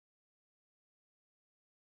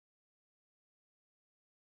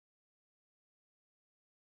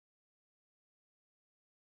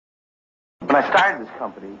When I started this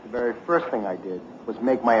company, the very first thing I did was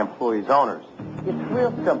make my employees owners. It's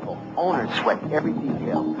real simple. Owners sweat every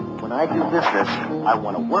detail. When I do business, I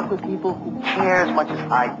want to work with people who care as much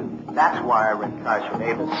as I do. That's why I rent cars from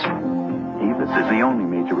Avis. Avis is the only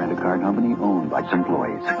major rent-a-car company owned by its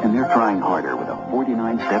employees, and they're trying harder with a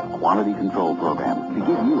 49-step quality control program to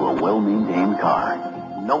give you a well-maintained car.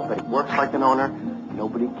 Nobody works like an owner.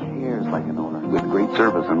 Nobody cares like an owner. With great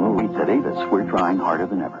service and low rates at Avis, we're trying harder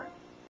than ever.